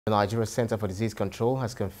The Nigeria Center for Disease Control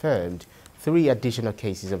has confirmed 3 additional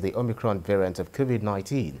cases of the Omicron variant of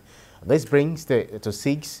COVID-19. This brings to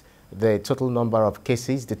 6 the total number of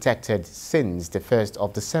cases detected since the 1st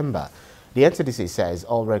of December. The NCDC says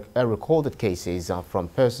all recorded cases are from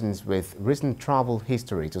persons with recent travel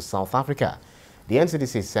history to South Africa. The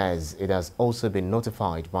NCDC says it has also been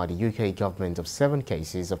notified by the UK government of 7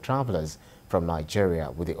 cases of travelers from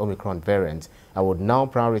Nigeria with the Omicron variant and would now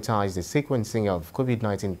prioritize the sequencing of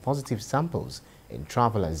COVID-19 positive samples in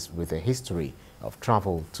travelers with a history of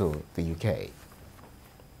travel to the UK.